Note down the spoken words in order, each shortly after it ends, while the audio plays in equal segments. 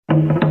Good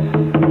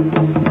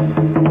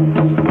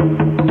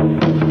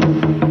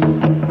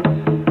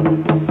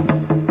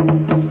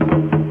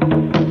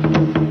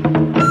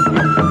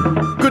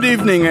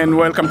evening and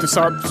welcome to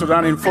South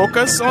Sudan in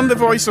Focus on the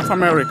Voice of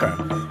America.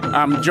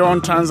 I'm John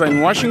Tanza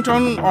in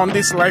Washington on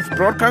this live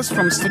broadcast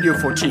from Studio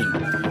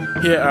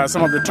 14. Here are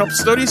some of the top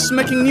stories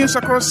making news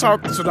across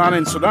South Sudan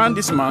and Sudan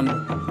this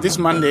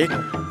Monday,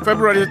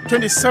 February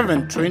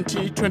 27,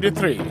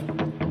 2023.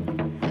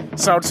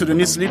 South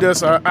Sudanese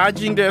leaders are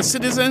urging their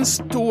citizens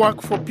to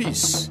work for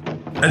peace.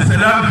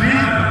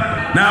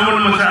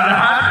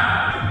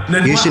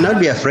 You should not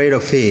be afraid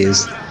of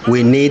peace.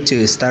 We need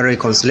to start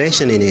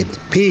reconciliation in it.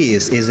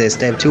 Peace is a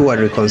step toward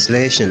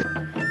reconciliation.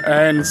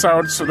 And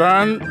South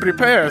Sudan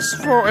prepares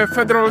for a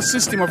federal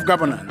system of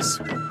governance.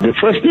 The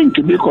first thing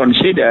to be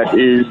considered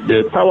is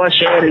the power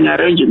sharing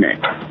arrangement.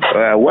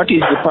 What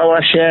is the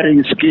power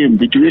sharing scheme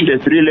between the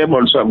three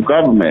levels of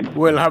government?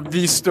 We'll have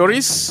these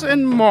stories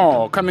and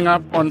more coming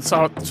up on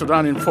South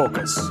Sudan in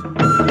Focus.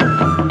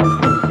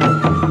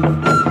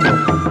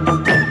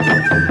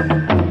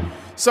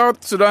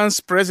 South Sudan's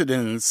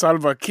President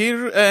Salva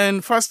Kiir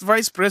and First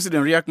Vice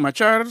President Riek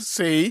Machar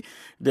say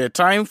the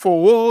time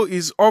for war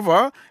is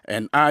over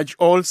and urge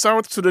all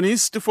South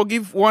Sudanese to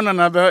forgive one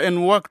another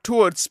and work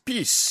towards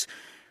peace.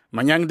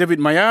 Manyang David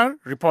Mayar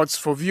reports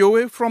for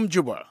VOA from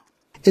Juba.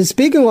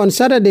 Speaking on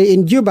Saturday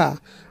in Juba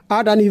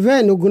at an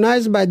event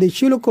organized by the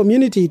Shulu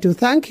community to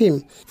thank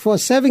him for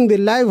saving the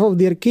life of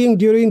their king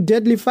during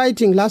deadly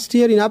fighting last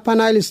year in Upper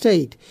Nile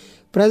State,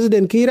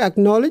 President Kiir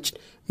acknowledged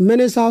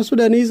many South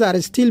Sudanese are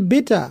still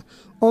bitter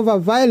over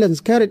violence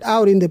carried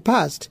out in the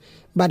past,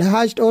 but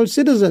urged all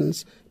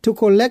citizens to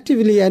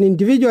collectively and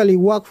individually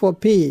work for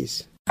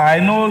peace. I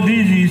know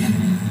this is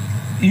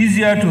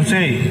easier to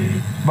say,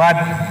 but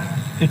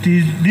it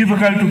is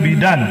difficult to be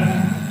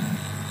done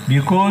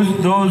because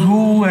those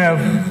who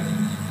have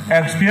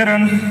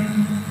experienced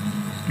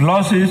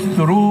losses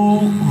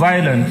through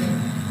violence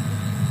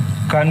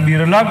can be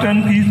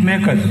reluctant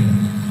peacemakers.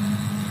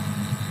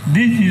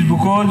 This is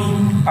because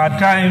at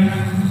times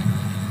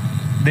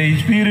the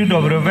spirit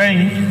of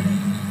revenge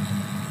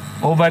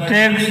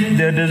overtakes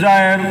the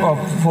desire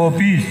for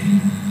peace,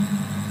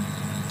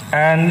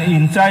 and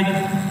in such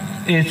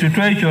a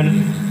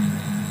situation,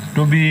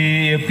 to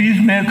be a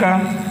peacemaker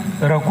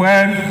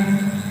requires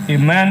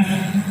immense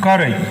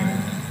courage.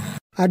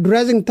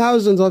 Addressing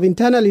thousands of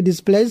internally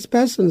displaced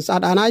persons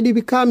at an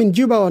IDP camp in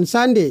Juba on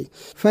Sunday,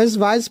 First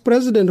Vice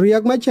President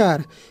Riek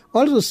Machar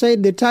also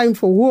said the time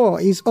for war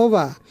is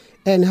over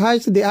and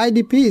urged the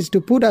IDPs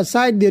to put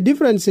aside their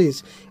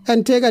differences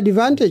and take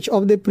advantage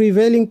of the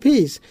prevailing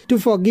peace to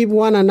forgive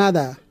one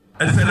another.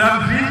 You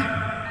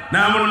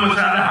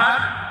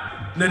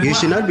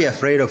should not be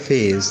afraid of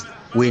peace.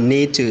 We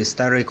need to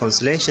start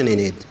reconciliation in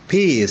it.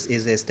 Peace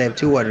is a step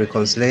toward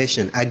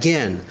reconciliation.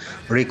 Again,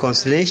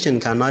 reconciliation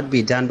cannot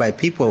be done by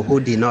people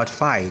who did not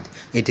fight.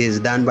 It is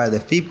done by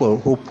the people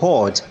who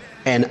fought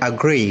and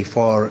agree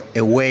for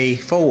a way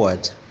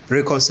forward.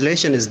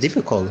 Reconciliation is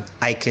difficult.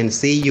 I can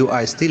see you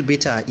are still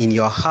bitter in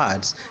your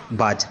hearts,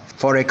 but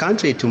for a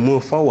country to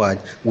move forward,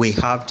 we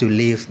have to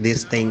leave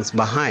these things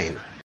behind.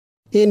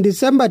 In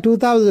December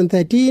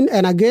 2013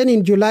 and again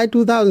in July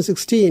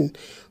 2016,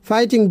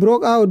 fighting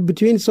broke out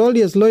between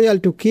soldiers loyal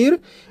to Kiir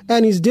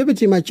and his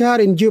deputy Machar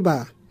in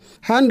Juba.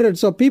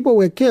 Hundreds of people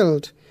were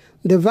killed.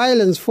 The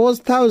violence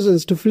forced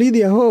thousands to flee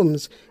their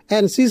homes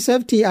and seek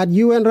safety at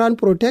UN-run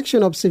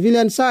protection of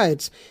civilian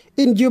sites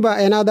in Juba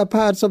and other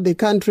parts of the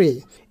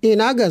country. In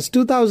August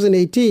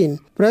 2018,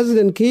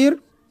 President Kiir,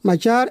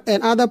 Machar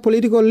and other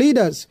political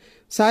leaders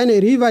signed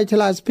a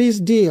revitalized peace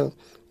deal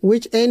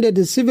which ended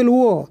the civil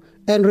war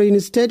and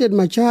reinstated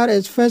Machar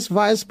as first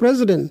vice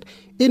president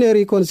in a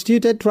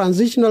reconstituted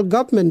transitional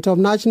government of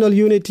national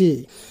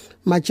unity.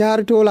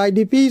 Machar told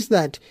IDPs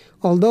that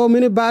although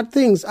many bad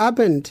things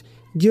happened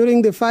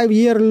during the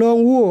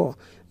 5-year-long war,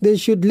 they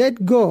should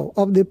let go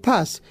of the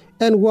past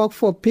and work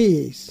for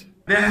peace.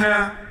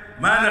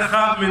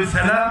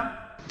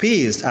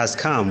 Peace has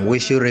come. We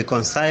should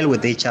reconcile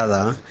with each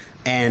other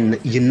and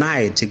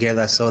unite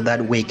together so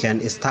that we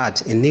can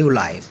start a new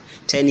life.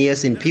 10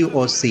 years in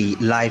POC,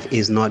 life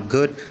is not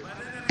good.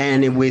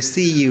 And if we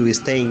see you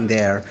staying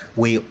there,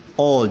 we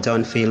all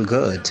don't feel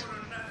good.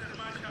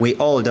 We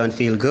all don't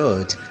feel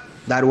good.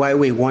 That's why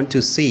we want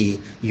to see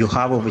you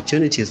have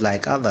opportunities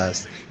like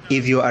others.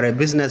 If you are a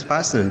business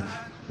person,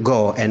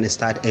 go and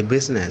start a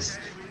business.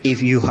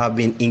 If you have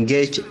been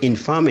engaged in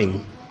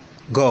farming,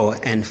 go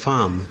and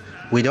farm.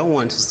 We don't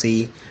want to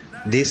see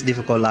this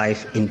difficult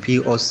life in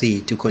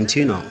POC to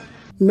continue.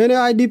 Many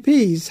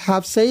IDPs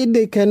have said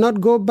they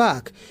cannot go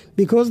back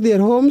because their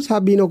homes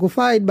have been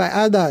occupied by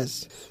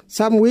others.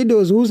 Some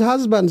widows whose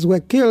husbands were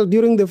killed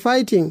during the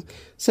fighting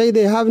say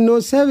they have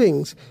no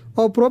savings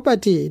or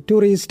property to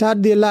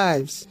restart their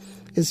lives.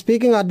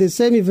 Speaking at the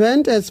same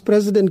event as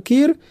President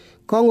Kiir,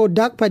 Kongo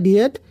Dak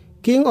Padiet,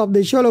 king of the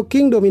Sholo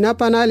Kingdom in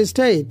Upper Nile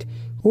State,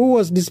 who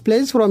was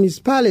displaced from his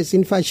palace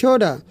in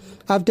Fashoda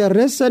after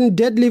recent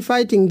deadly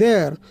fighting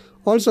there,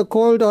 also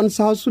called on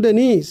South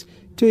Sudanese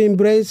to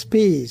embrace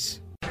peace.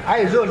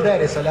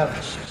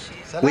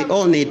 We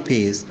all need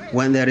peace.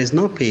 When there is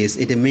no peace,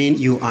 it means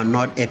you are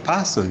not a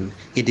person.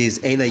 It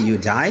is either you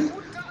die,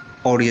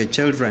 or your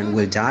children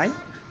will die,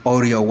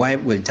 or your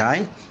wife will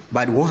die.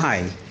 But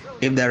why?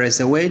 If there is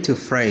a way to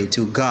pray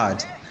to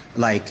God,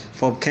 like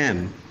for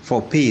camp,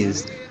 for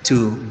peace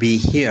to be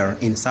here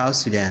in South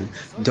Sudan,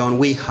 don't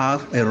we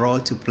have a role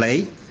to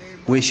play?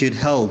 We should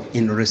help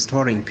in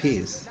restoring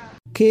peace.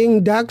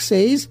 King Doug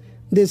says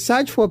the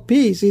search for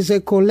peace is a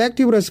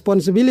collective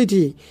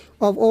responsibility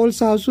of all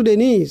South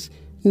Sudanese,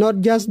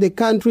 not just the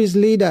country's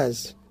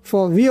leaders.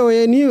 For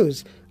VOA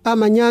News, I'm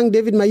Anyang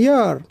David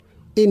Mayer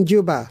in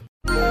Juba.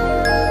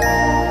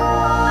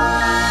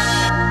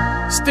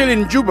 Still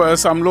in Juba,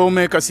 some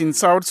lawmakers in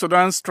South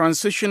Sudan's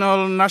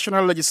Transitional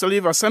National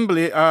Legislative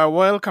Assembly are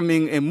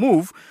welcoming a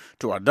move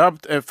to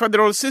adopt a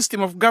federal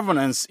system of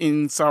governance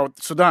in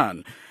South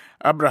Sudan.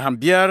 Abraham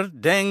Biar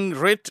Deng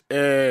Rit,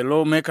 a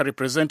lawmaker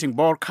representing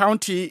Bor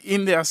County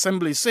in the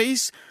assembly,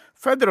 says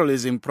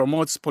federalism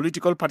promotes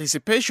political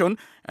participation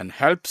and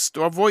helps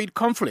to avoid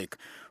conflict.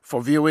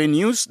 For VOA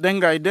News,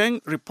 Dengai Deng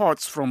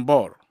reports from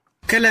Bor.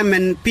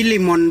 Kelemen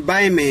Pilimon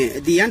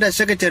Baime, the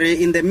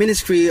Undersecretary in the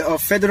Ministry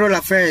of Federal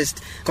Affairs,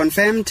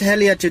 confirmed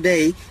earlier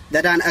today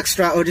that an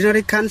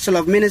extraordinary Council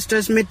of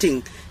Ministers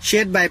meeting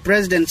chaired by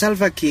President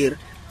Salva Kiir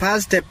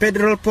passed a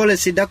federal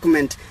policy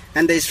document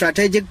and the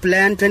Strategic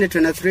Plan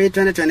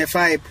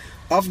 2023-2025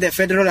 of the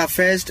Federal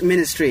Affairs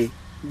Ministry.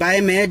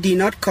 Baime did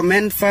not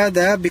comment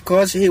further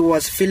because he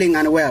was feeling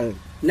unwell.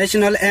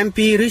 National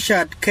MP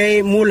Richard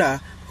K.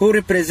 Muller, who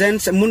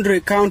represents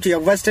Mundri County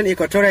of Western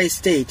Equatoria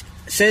State,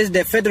 says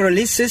the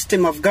federalist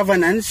system of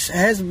governance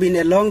has been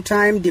a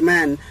long-time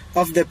demand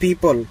of the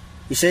people.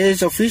 He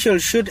says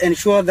officials should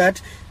ensure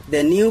that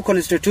the new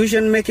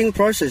constitution-making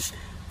process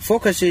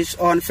focuses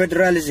on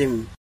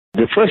federalism.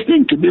 The first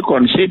thing to be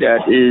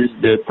considered is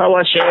the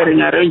power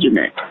sharing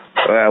arrangement.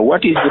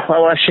 What is the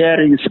power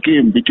sharing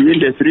scheme between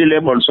the three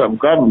levels of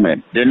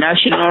government, the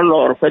national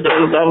or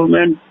federal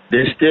government,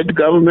 the state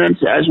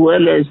governments, as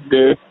well as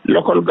the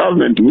local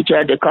government, which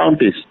are the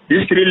counties.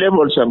 These three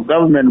levels of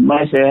government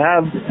must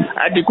have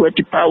adequate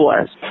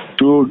powers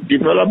to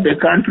develop the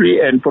country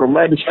and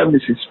provide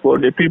services for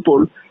the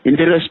people in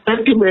the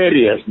respective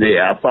areas they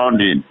are found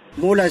in.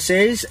 Mula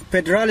says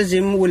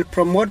federalism will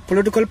promote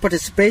political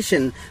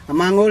participation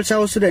among all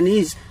South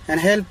Sudanese and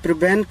help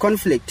prevent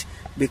conflict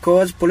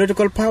because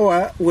political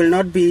power will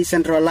not be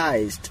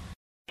centralized.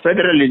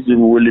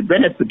 Federalism will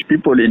benefit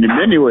people in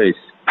many ways.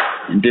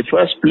 In the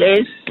first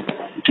place,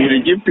 it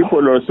will give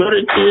people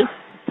authority.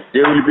 They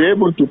will be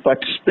able to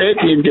participate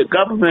in the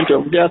government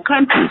of their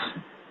countries.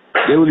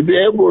 They will be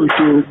able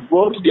to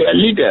vote their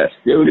leaders.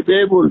 They will be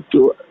able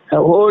to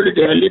hold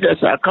their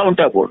leaders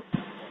accountable.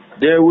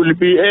 They will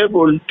be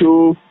able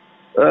to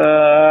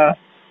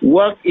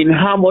work in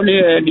harmony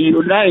and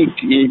unite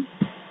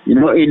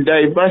in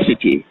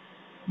diversity.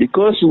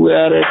 Because we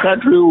are a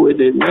country with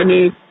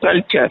many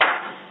cultures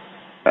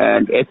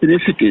and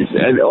ethnicities,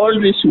 and all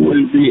these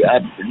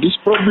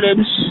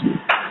problems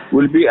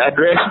will be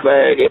addressed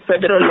by the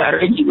federal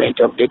arrangement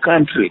of the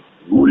country.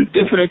 We will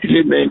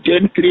definitely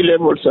maintain three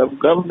levels of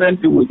government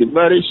with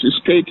various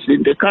states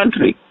in the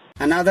country.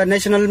 Another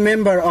national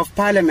member of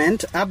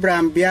parliament,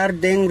 Abraham Biar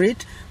Deng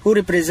Rit, who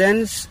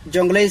represents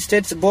Jonglei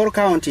State's Bor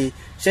County,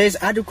 says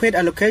adequate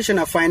allocation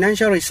of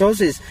financial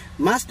resources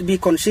must be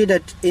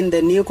considered in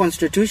the new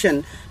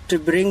constitution to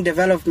bring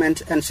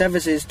development and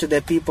services to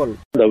the people.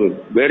 The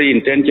very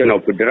intention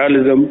of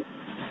federalism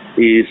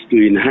is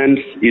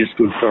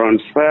to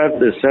transfer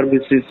the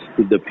services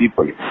to the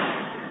people.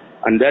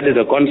 And that is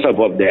the concept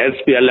of the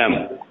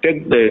SPLM.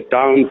 Take the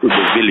town to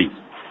the village.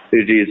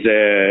 It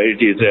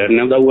is in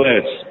other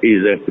words,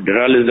 is a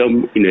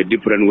federalism in a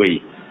different way.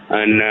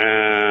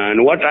 And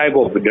what type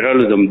of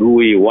federalism do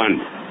we want?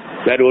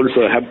 That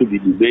also have to be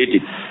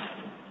debated.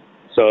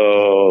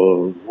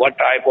 So what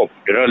type of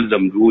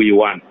federalism do we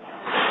want?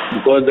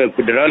 Because the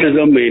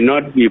federalism may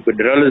not be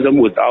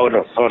federalism without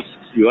resources.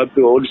 You have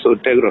to also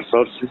take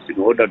resources in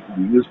order to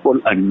be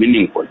useful and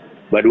meaningful.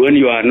 But when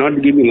you are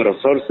not giving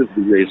resources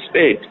to the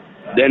state,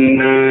 then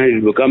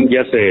it becomes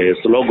just a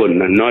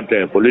slogan and not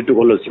a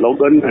political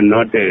slogan and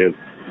not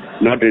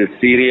a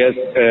serious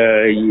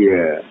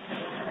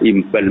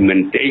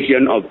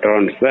implementation of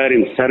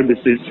transferring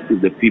services to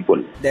the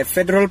people. The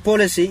federal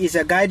policy is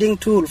a guiding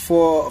tool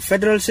for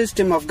federal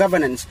system of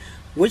governance,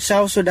 which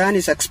South Sudan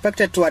is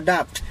expected to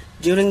adopt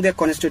during the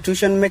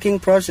constitution-making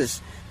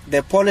process.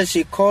 The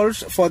policy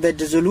calls for the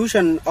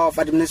dissolution of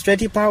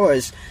administrative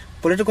powers,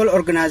 political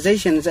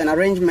organizations and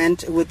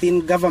arrangement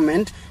within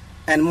government,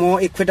 and more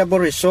equitable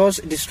resource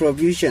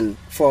distribution.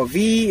 For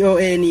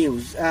VOA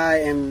News, I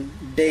am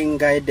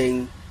Dengai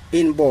Deng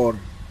in Bor.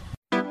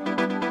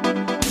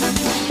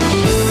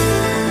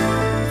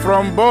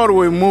 From Bor,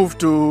 we move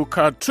to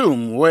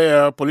Khartoum,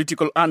 where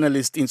political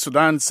analysts in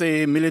Sudan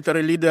say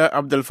military leader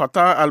Abdel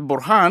Fattah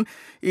al-Burhan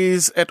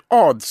is at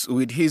odds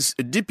with his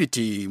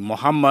deputy,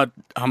 Mohammed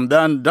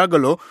Hamdan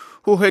Dagalo,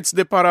 who heads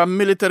the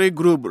paramilitary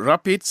group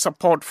Rapid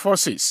Support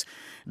Forces.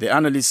 The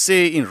analysts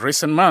say in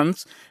recent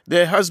months,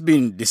 there has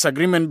been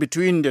disagreement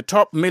between the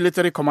top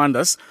military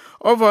commanders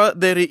over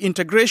the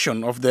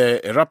reintegration of the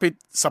Rapid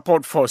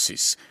Support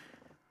Forces.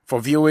 For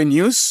VOA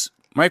News,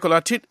 Michael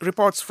Atit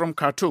reports from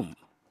Khartoum.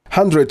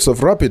 Hundreds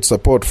of Rapid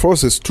Support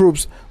Forces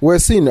troops were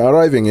seen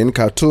arriving in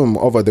Khartoum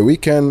over the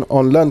weekend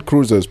on Land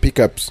Cruisers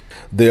pickups.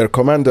 Their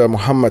commander,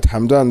 Mohammed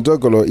Hamdan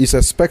Dagalo, is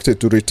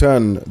expected to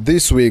return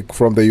this week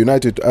from the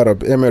United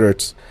Arab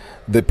Emirates.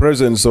 The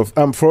presence of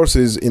armed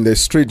forces in the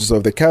streets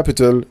of the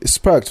capital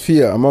sparked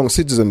fear among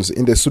citizens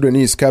in the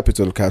Sudanese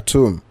capital,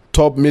 Khartoum.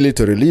 Top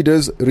military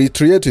leaders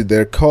reiterated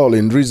their call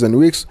in recent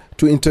weeks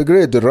to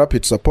integrate the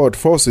Rapid Support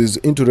Forces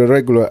into the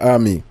regular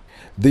army.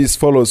 This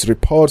follows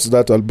reports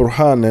that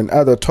al-Burhan and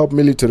other top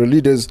military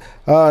leaders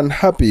are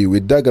unhappy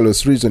with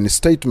Dagalo's recent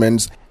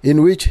statements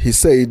in which he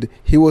said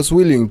he was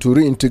willing to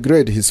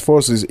reintegrate his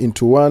forces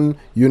into one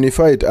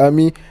unified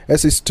army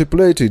as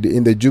stipulated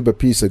in the Juba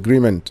Peace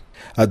Agreement.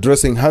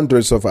 Addressing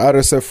hundreds of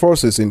RSF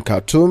forces in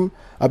Khartoum,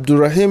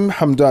 Abdurrahim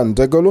Hamdan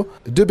Dagalo,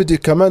 deputy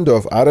commander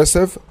of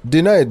RSF,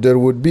 denied there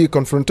would be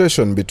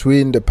confrontation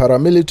between the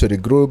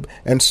paramilitary group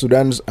and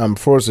Sudan's armed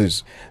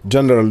forces.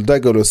 General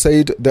Dagalo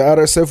said the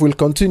RSF will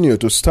continue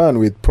to stand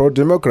with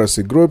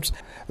pro-democracy groups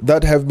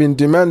that have been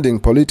demanding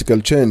political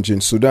change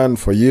in Sudan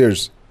for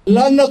years. We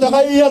will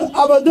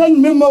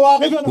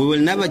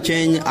never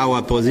change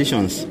our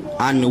positions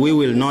and we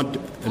will not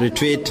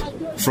retreat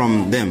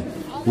from them.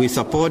 We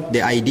support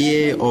the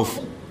idea of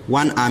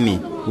one army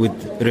with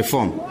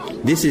reform.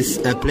 This is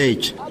a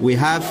pledge we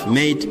have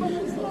made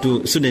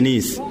to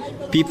Sudanese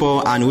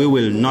people and we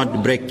will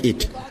not break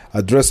it.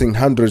 Addressing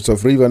hundreds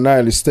of River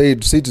Nile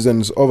State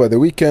citizens over the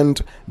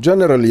weekend,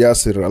 General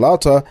Yasser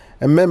Alata,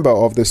 a member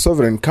of the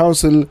Sovereign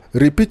Council,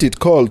 repeated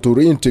call to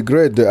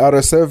reintegrate the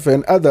RSF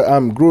and other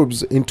armed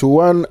groups into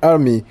one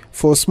army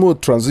for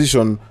smooth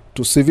transition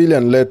to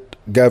civilian-led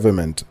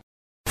government.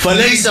 There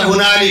is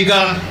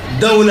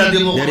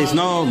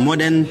no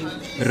modern,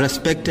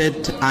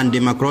 respected and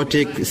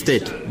democratic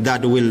state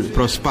that will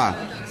prosper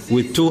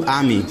with two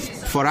armies.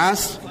 For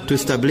us to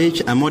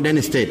establish a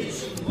modern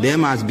state, there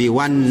must be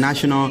one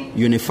national,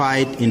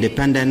 unified,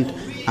 independent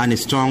and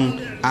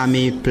strong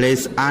army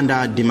placed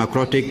under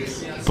democratic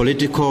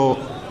political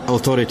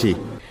authority.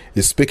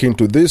 Speaking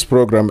to this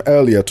program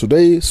earlier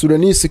today,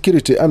 Sudanese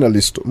security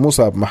analyst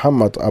Musab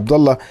Muhammad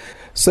Abdullah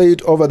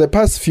said over the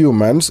past few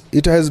months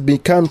it has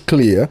become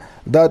clear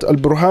that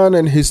al-Burhan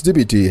and his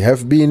deputy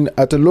have been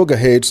at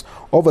loggerheads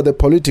over the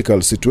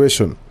political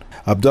situation.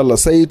 Abdullah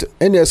said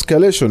any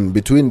escalation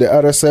between the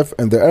RSF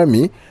and the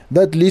army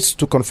that leads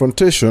to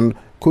confrontation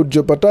could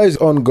jeopardize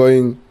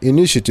ongoing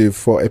initiative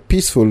for a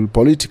peaceful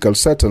political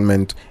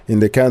settlement in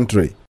the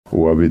country.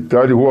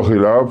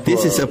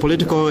 This is a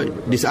political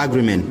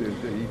disagreement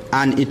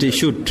and it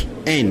should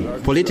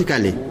end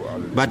politically,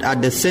 but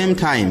at the same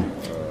time,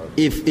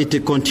 if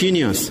it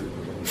continues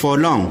for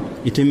long,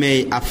 it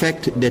may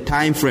affect the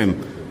time frame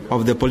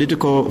of the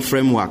political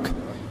framework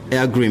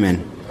agreement,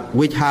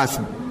 which has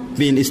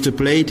been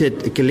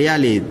stipulated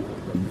clearly.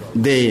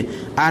 The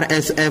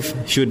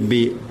RSF should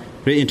be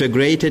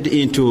reintegrated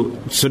into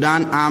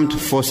Sudan Armed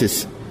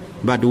Forces,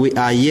 but we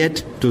are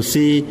yet to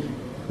see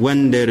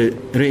when the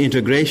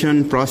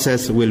reintegration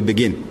process will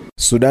begin.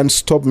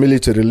 Sudan's top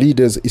military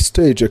leaders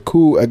staged a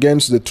coup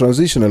against the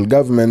transitional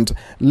government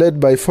led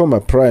by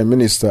former Prime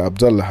Minister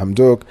Abdallah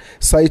Hamdok,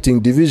 citing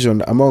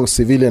division among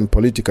civilian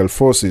political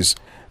forces.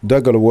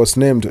 Dagalo was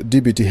named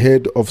deputy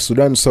head of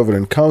Sudan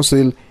Sovereign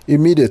Council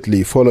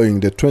immediately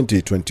following the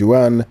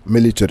 2021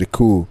 military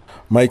coup.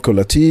 Michael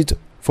Atit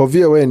for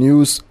VOA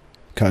News,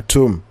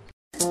 Khartoum.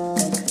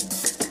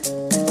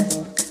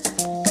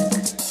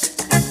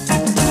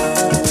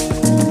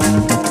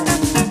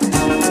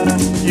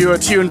 You are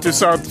tuned to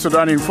South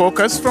Sudan in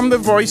Focus from the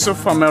Voice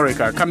of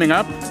America. Coming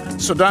up,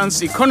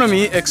 Sudan's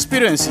economy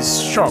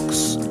experiences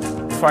shocks.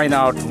 Find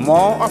out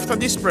more after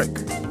this break.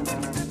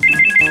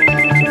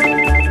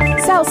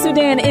 South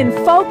Sudan in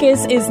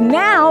Focus is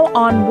now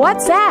on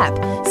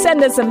WhatsApp.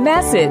 Send us a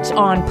message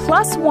on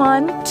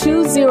 +1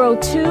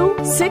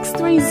 202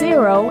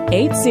 630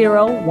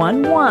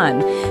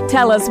 8011.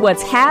 Tell us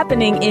what's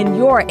happening in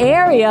your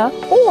area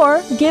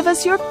or give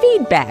us your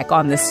feedback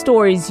on the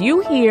stories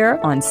you hear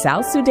on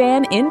South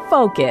Sudan in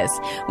Focus.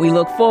 We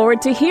look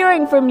forward to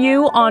hearing from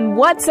you on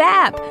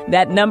WhatsApp.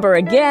 That number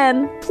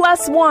again,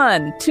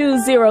 +1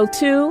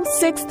 202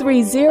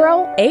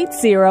 630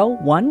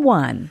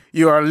 8011.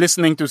 You are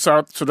listening to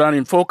South Sudan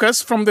in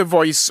Focus from the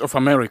Voice of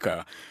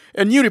America.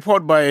 A new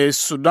report by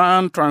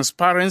Sudan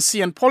Transparency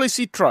and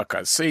Policy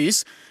Tracker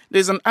says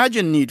there's an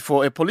urgent need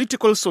for a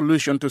political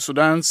solution to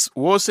Sudan's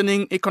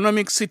worsening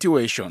economic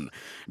situation.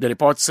 The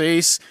report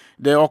says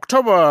the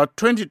October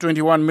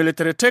 2021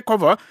 military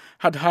takeover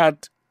had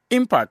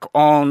impact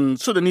on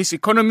Sudanese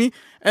economy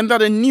and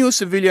that a new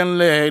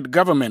civilian-led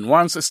government,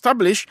 once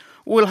established,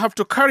 will have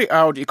to carry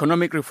out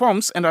economic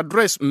reforms and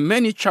address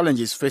many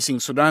challenges facing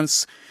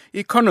Sudan's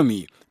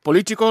economy,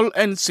 political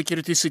and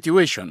security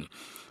situation.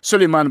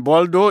 Suleiman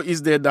Baldo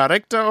is the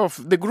director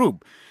of the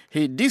group.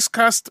 He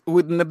discussed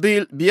with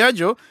Nabil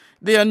Biagio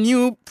their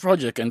new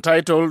project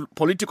entitled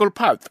Political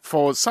Path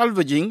for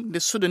Salvaging the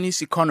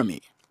Sudanese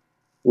Economy.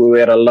 We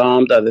were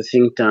alarmed at the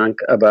think tank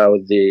about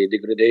the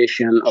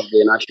degradation of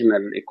the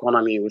national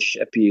economy, which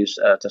appears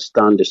to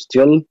stand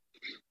still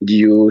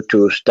due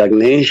to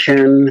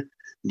stagnation,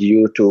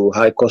 due to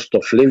high cost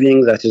of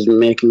living that is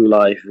making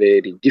life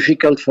very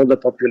difficult for the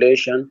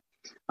population,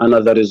 and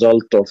as a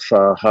result of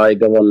high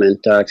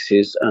government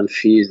taxes and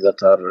fees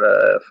that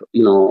are,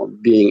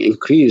 being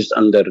increased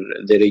under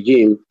the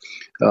regime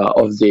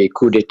of the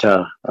coup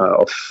d'etat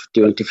of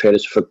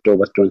 21st of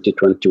October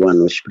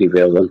 2021, which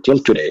prevails until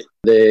today.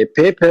 The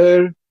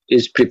paper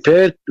is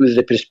prepared with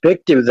the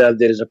perspective that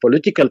there is a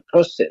political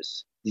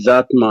process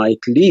that might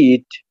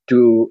lead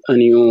to a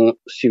new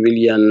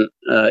civilian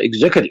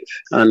executive,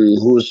 and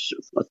whose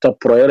top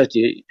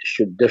priority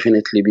should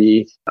definitely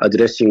be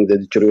addressing the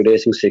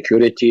deteriorating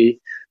security,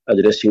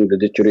 addressing the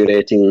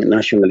deteriorating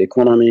national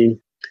economy,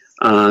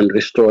 and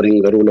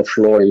restoring the rule of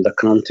law in the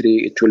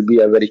country. It will be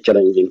a very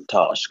challenging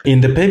task. In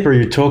the paper,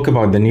 you talk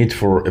about the need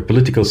for a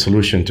political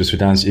solution to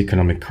Sudan's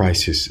economic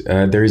crisis.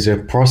 There is a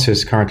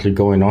process currently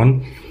going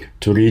on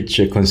to reach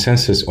a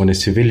consensus on a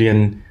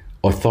civilian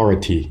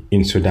authority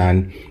in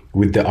Sudan,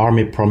 with the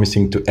army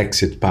promising to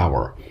exit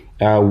power.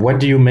 What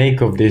do you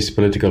make of this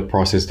political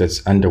process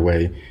that's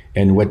underway,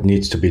 and what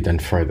needs to be done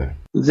further?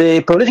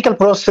 The political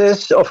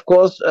process, of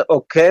course,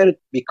 occurred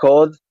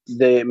because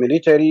the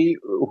military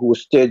who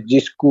staged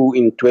this coup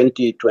in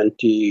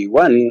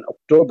 2021,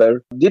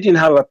 October, didn't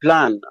have a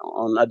plan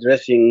on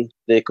addressing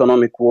the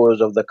economic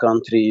woes of the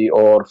country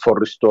or for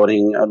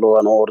restoring law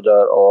and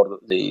order or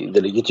the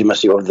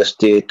legitimacy of the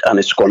state and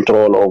its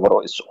control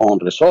over its own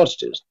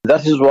resources.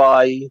 That is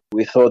why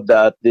we thought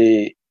that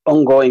the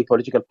ongoing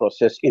political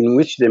process in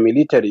which the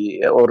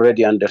military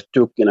already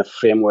undertook in a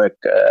framework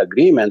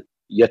agreement,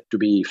 yet to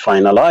be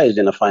finalized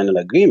in a final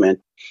agreement,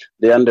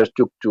 they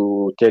undertook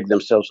to take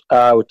themselves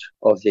out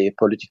of the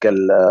political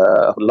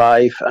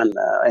life and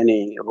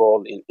any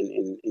role in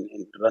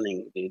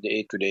running the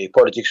day-to-day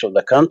politics of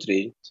the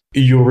country.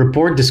 Your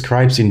report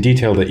describes in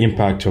detail the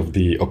impact of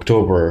the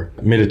October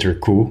military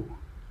coup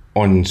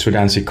on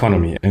Sudan's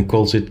economy and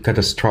calls it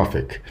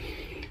catastrophic.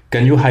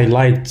 Can you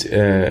highlight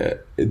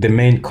the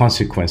main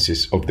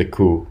consequences of the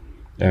coup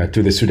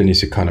to the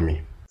Sudanese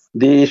economy?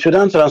 The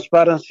Sudan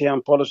Transparency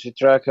and Policy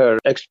Tracker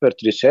expert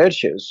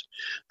researchers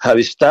have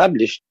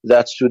established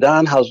that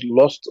Sudan has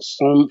lost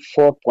some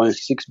 4.6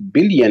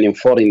 billion in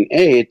foreign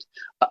aid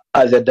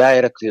as a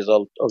direct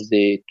result of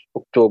the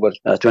October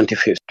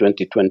 25th,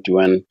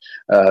 2021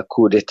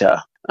 coup d'etat.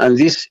 And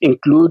this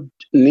includes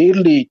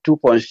nearly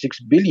 2.6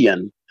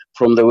 billion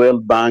from the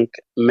World Bank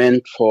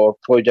meant for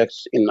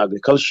projects in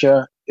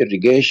agriculture,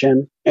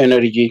 irrigation,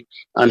 energy,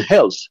 and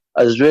health,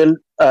 as well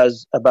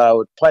as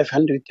about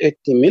 580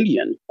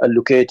 million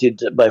allocated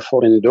by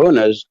foreign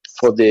donors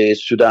for the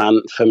Sudan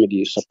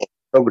Family Support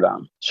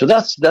Program. So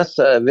that's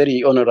a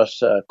very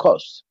onerous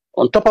cost.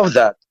 On top of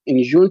that,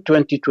 in June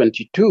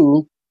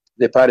 2022,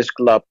 the Paris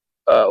Club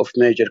of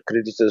major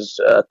creditors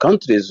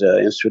countries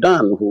in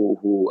Sudan,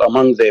 who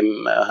among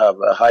them have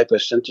a high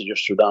percentage of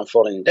Sudan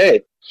foreign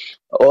debt,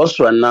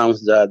 also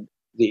announced that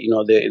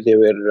they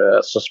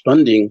were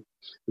suspending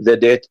the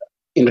debt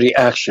in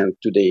reaction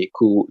to the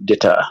coup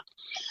d'etat.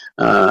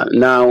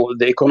 Now,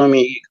 the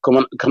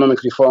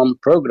economic reform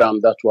program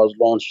that was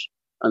launched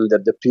under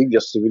the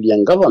previous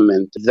civilian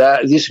government,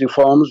 these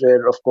reforms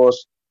were, of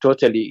course,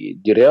 totally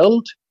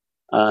derailed,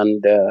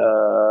 and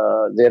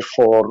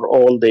therefore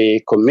all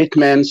the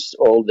commitments,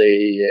 all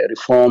the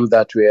reforms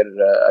that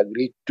were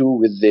agreed to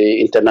with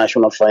the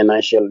international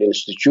financial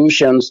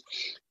institutions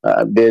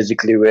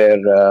basically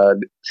were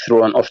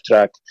thrown off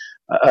track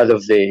as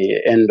of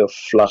the end of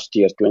last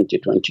year,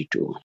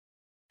 2022.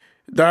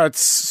 That's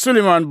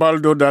Suleiman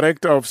Baldo,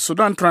 Director of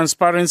Sudan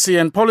Transparency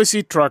and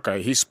Policy Tracker.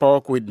 He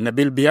spoke with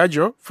Nabil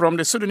Biagio from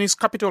the Sudanese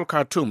capital,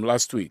 Khartoum,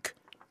 last week.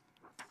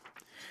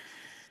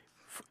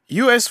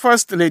 U.S.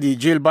 First Lady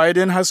Jill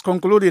Biden has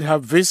concluded her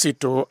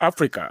visit to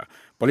Africa.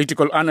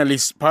 Political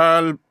analyst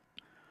Pearl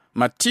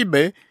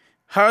Matibe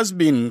has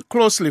been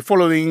closely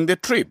following the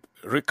trip.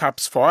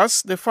 Recaps for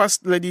us the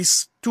First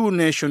Lady's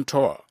two-nation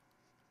tour.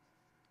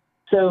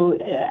 So,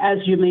 as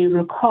you may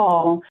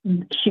recall,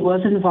 she was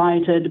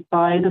invited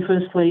by the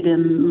First Lady,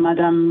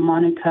 Madame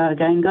Monica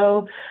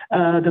Gango,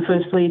 the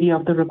First Lady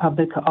of the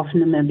Republic of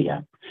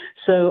Namibia.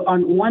 So,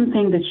 on one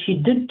thing that she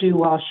did do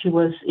while she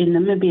was in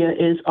Namibia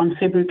is on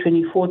February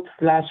 24th,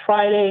 last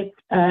Friday,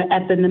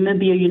 at the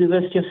Namibia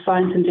University of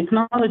Science and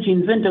Technology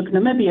in Windhoek,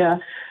 Namibia,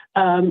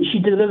 she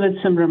delivered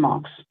some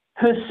remarks.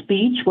 Her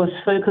speech was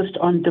focused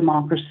on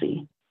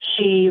democracy.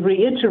 She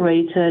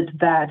reiterated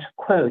that,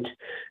 quote,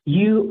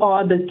 "You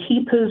are the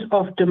keepers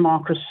of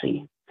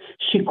democracy."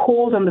 She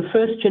called on the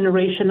first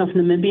generation of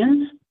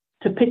Namibians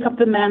to pick up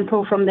the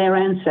mantle from their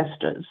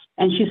ancestors.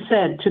 And she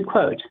said, to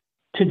quote,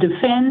 to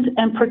defend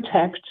and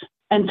protect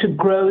and to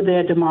grow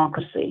their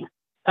democracy.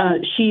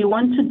 She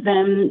wanted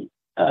them,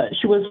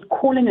 she was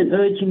calling and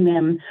urging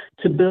them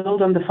to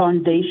build on the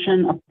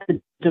foundation of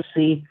the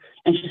democracy,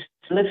 and she's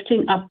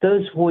lifting up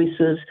those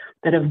voices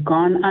that have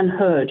gone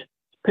unheard,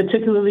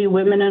 particularly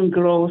women and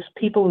girls,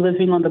 people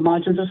living on the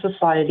margins of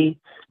society,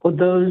 or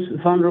those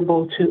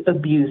vulnerable to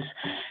abuse.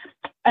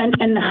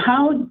 And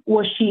how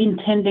was she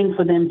intending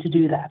for them to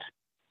do that?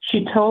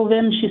 She told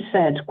them, she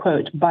said,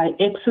 quote, by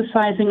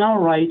exercising our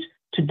right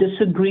to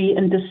disagree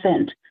and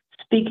dissent,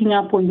 speaking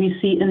up when we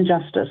see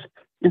injustice,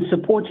 and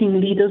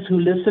supporting leaders who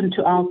listen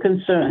to our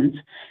concerns,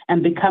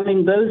 and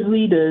becoming those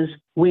leaders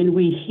when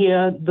we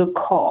hear the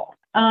call.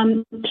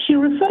 She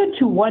referred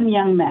to one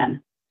young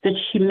man that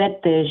she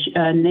met there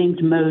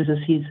named Moses.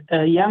 He's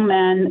a young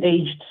man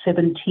aged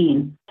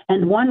 17.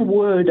 And one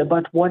word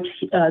about what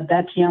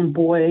that young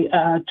boy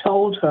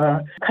told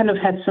her kind of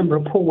had some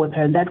rapport with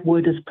her, and that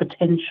word is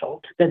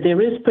potential, that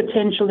there is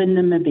potential in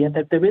Namibia,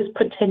 that there is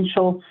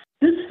potential.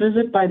 This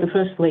visit by the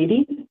First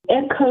Lady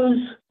echoes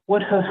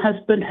what her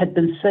husband had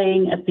been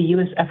saying at the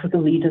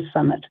U.S.-Africa Leaders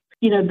Summit.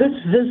 You know, this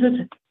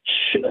visit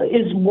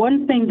is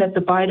one thing that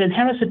the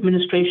Biden-Harris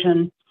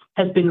administration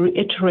has been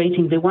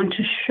reiterating. They want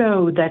to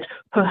show that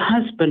her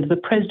husband, the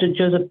President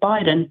Joseph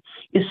Biden,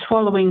 is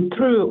following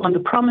through on the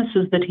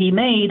promises that he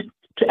made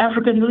to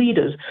African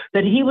leaders,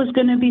 that he was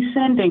going to be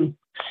sending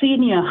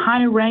senior,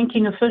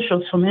 high-ranking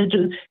officials from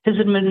his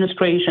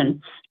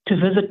administration to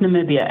visit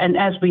Namibia. And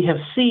as we have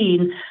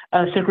seen,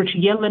 Secretary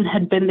Yellen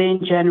had been there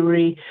in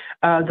January,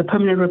 the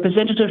permanent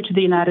representative to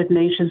the United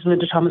Nations,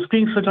 Linda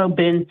Thomas-Greenfield, had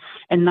been,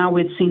 and now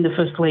we've seen the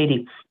First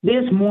Lady.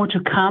 There's more to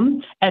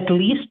come, at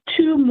least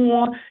 2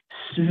 more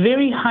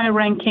very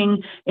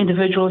high-ranking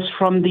individuals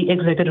from the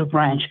executive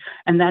branch,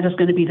 and that is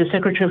going to be the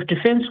Secretary of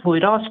Defense,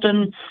 Lloyd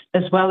Austin,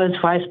 as well as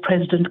Vice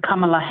President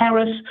Kamala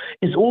Harris,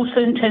 is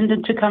also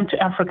intended to come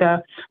to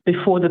Africa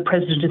before the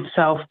president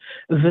himself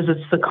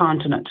visits the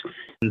continent.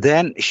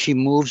 Then she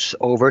moves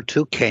over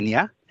to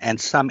Kenya, and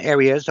some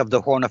areas of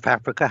the Horn of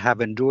Africa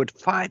have endured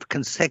 5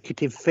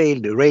 consecutive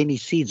failed rainy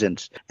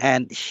seasons.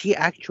 And she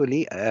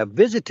actually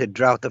visited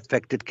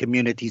drought-affected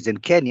communities in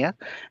Kenya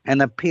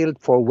and appealed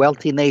for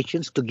wealthy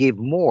nations to give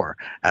more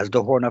as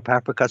the Horn of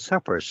Africa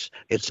suffers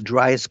its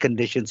driest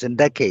conditions in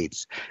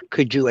decades.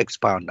 Could you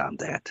expound on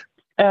that?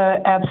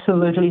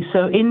 Absolutely.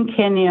 So in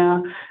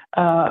Kenya,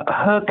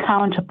 her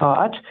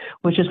counterpart,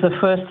 which is the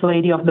First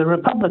Lady of the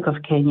Republic of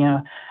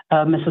Kenya,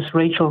 Mrs.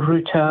 Rachel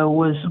Ruto,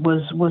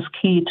 was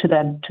key to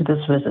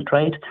this visit,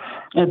 right?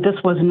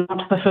 This was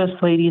not the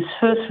First Lady's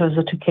first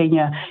visit to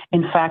Kenya.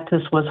 In fact,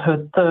 this was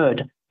her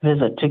third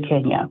visit to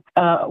Kenya.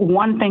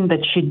 One thing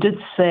that she did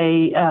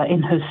say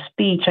in her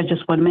speech, I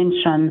just want to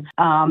mention,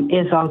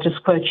 is, I'll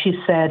just quote, she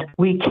said,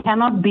 we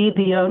cannot be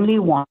the only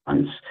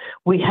ones.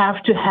 We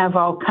have to have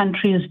our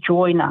countries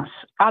join us,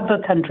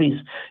 other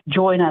countries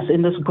join us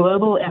in this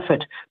global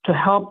effort to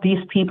help these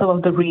people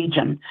of the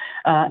region.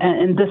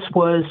 And this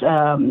was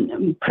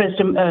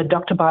President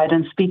Dr.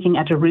 Biden speaking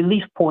at a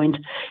relief point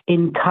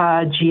in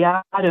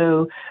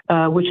Kajiado,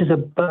 which is a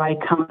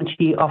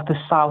by-county of the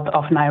south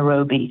of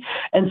Nairobi.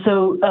 And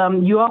so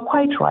you are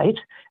quite right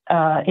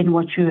in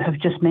what you have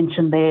just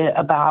mentioned there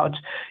about,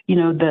 you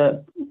know,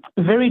 the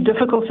very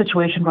difficult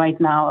situation right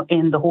now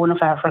in the Horn of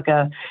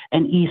Africa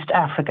and East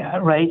Africa,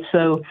 right?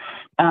 So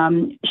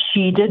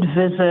she did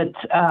visit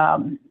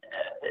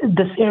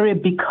this area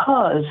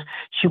because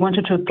she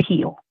wanted to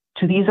appeal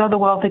to these other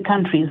wealthy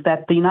countries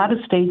that the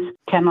United States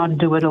cannot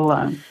do it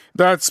alone.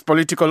 That's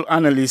political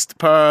analyst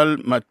Pearl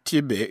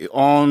Matibe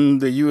on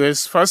the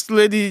U.S. First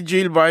Lady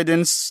Jill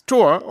Biden's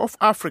tour of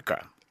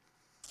Africa.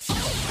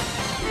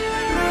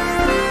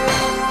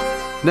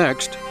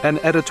 Next, an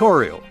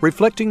editorial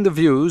reflecting the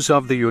views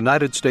of the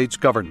United States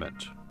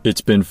government.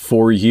 It's been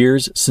 4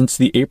 years since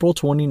the April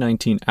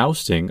 2019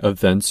 ousting of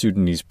then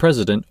Sudanese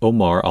President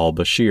Omar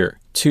al-Bashir.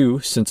 2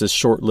 since a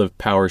short-lived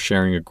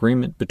power-sharing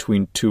agreement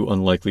between 2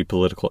 unlikely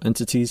political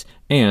entities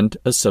and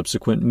a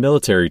subsequent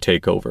military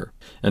takeover.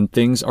 And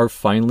things are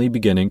finally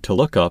beginning to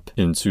look up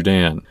in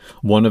Sudan.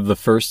 One of the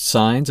first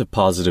signs of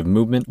positive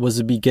movement was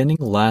the beginning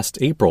last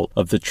April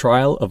of the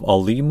trial of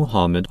Ali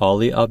Muhammad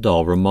Ali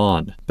Abdel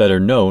Rahman, better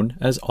known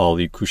as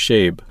Ali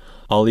Kushayb.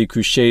 Ali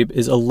Kushayb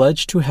is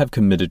alleged to have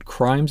committed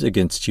crimes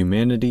against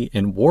humanity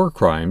and war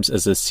crimes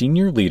as a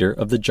senior leader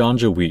of the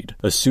Janjaweed,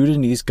 a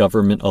Sudanese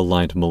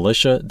government-aligned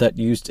militia that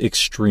used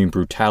extreme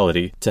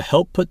brutality to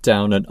help put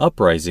down an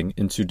uprising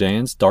in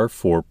Sudan's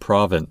Darfur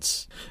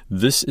province.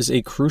 This is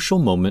a crucial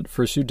moment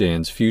for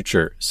Sudan's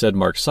future, said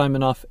Mark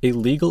Simonoff, a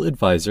legal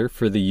advisor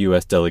for the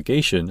U.S.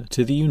 delegation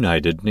to the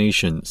United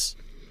Nations.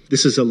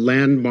 This is a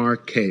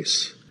landmark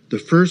case. The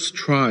first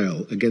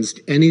trial against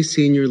any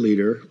senior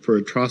leader for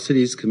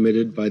atrocities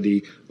committed by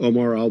the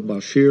Omar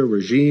al-Bashir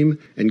regime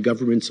and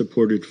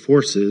government-supported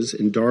forces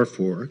in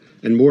Darfur,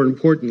 and more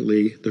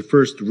importantly, the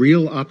first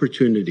real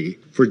opportunity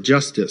for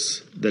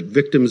justice that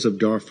victims of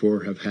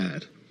Darfur have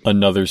had.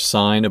 Another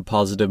sign of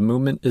positive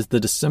movement is the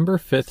December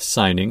 5th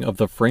signing of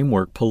the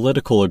Framework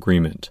Political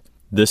Agreement.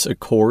 This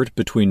accord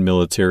between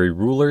military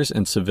rulers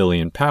and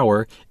civilian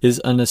power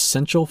is an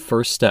essential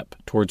first step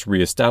towards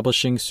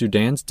reestablishing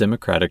Sudan's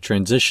democratic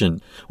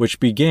transition, which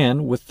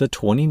began with the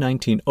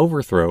 2019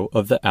 overthrow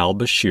of the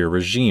al-Bashir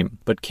regime,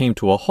 but came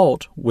to a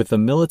halt with the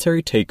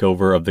military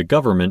takeover of the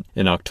government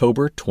in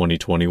October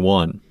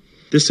 2021.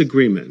 This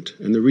agreement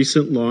and the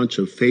recent launch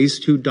of Phase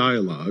 2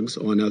 dialogues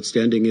on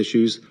outstanding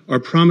issues are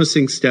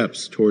promising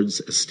steps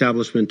towards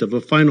establishment of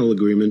a final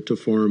agreement to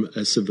form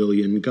a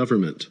civilian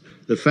government.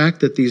 The fact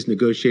that these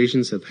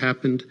negotiations have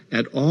happened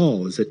at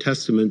all is a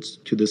testament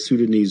to the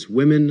Sudanese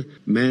women,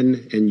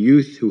 men, and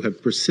youth who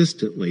have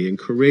persistently and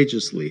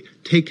courageously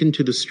taken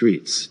to the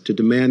streets to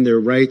demand their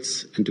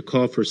rights and to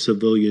call for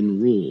civilian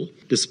rule,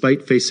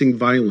 despite facing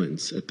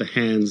violence at the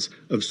hands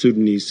of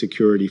Sudanese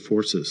security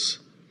forces.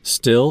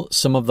 Still,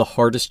 some of the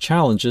hardest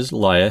challenges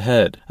lie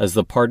ahead as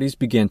the parties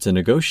begin to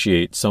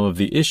negotiate some of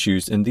the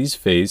issues in these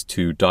Phase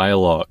 2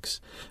 dialogues.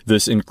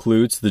 This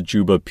includes the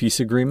Juba Peace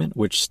Agreement,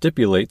 which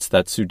stipulates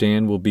that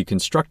Sudan will be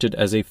constructed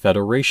as a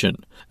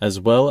federation, as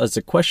well as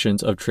the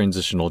questions of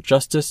transitional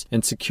justice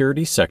and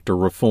security sector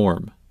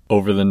reform.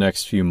 Over the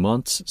next few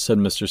months, said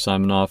Mr.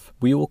 Simonoff,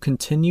 we will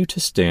continue to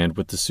stand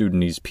with the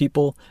Sudanese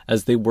people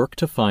as they work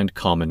to find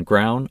common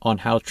ground on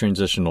how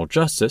transitional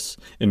justice,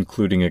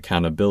 including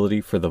accountability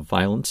for the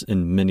violence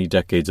in many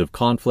decades of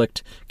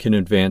conflict, can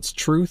advance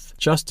truth,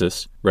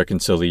 justice,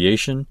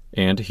 reconciliation,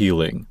 and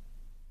healing.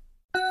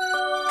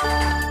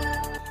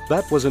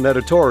 That was an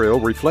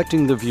editorial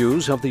reflecting the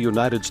views of the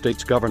United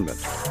States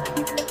government.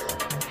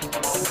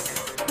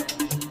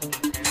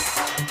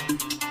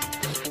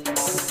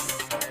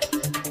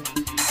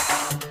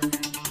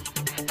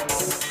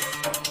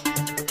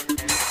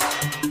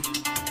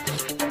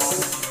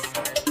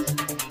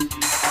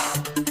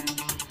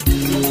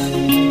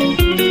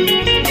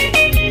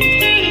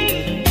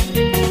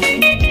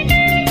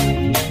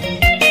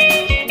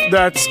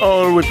 That's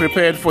all we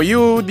prepared for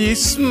you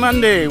this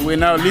Monday. We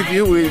now leave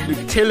you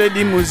with Tele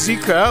di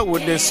Musica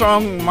with the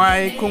song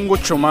My Congo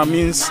Choma,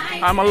 means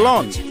I'm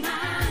alone.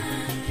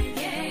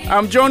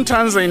 I'm John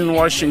Tanza in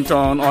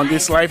Washington on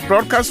this live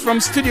broadcast from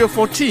Studio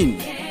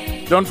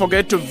 14. Don't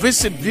forget to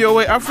visit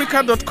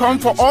voaafrica.com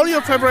for all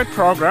your favorite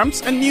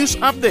programs and news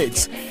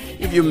updates.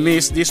 If you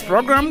missed this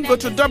program, go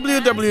to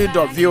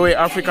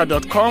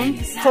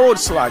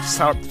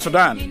www.voaafrica.com/South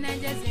Sudan.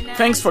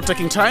 Thanks for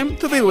taking time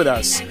to be with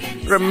us.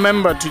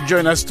 Remember to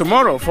join us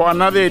tomorrow for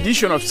another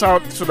edition of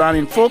South Sudan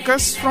in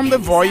Focus from the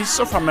Voice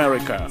of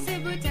America.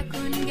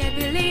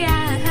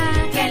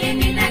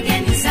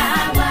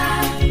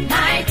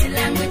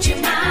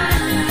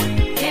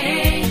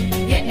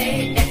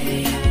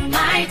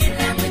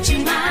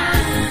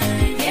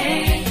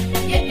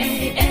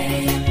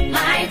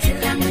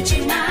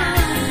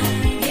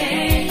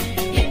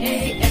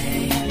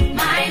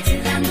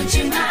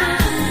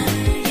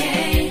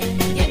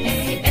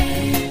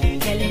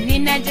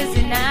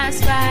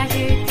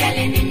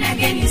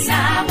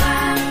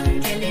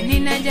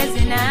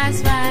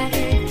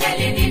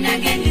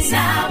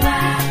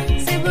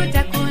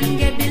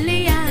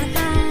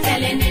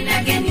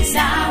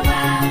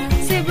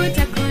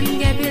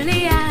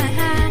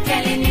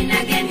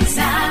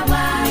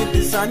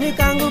 Sani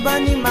kangu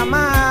bani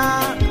mama,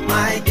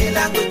 maiki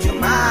langu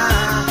chuma.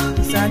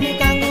 Sani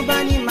kangu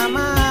bani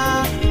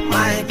mama,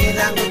 maiki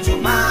langu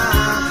chuma.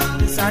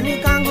 Sani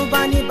kangu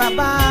bani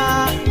baba,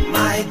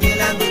 maiki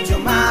langu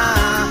chuma.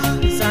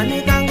 Sani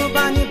kangu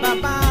bani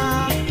baba,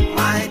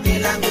 maiki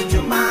langu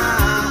chuma.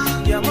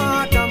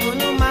 Yamoto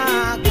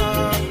munumako,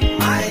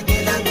 maiki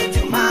langu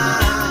chuma.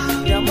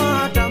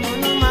 Yamoto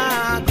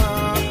munumako,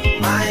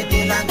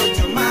 maiki langu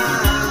chuma.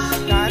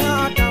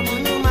 Karoto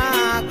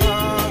munumako,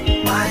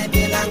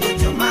 maiki langu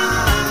chuma.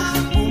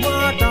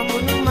 Umoto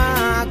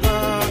munumako,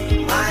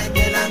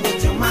 maiki langu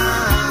chuma.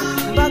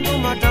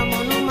 Bakumoto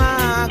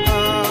munumako,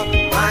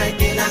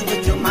 maiki langu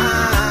chuma.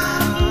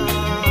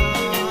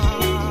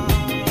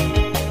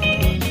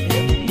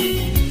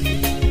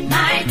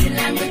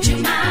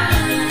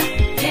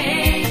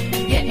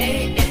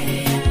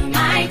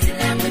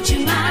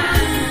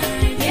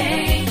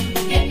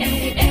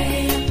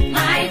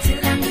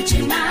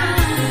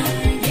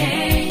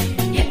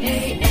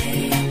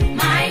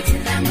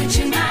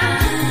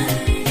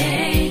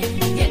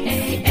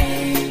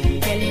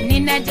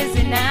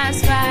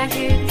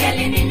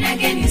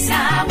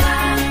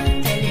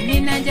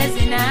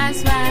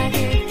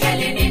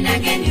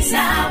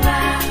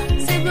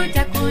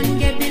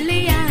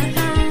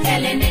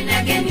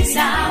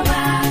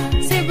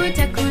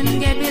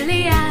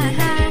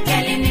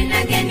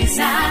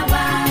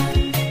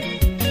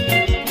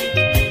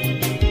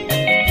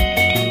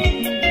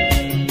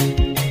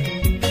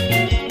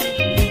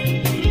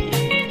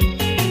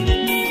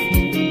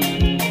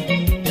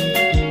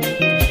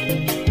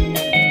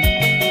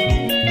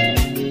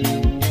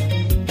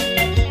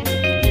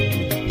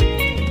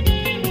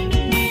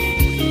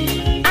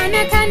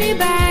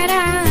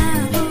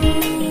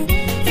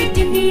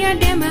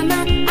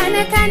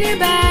 Anakani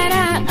bara,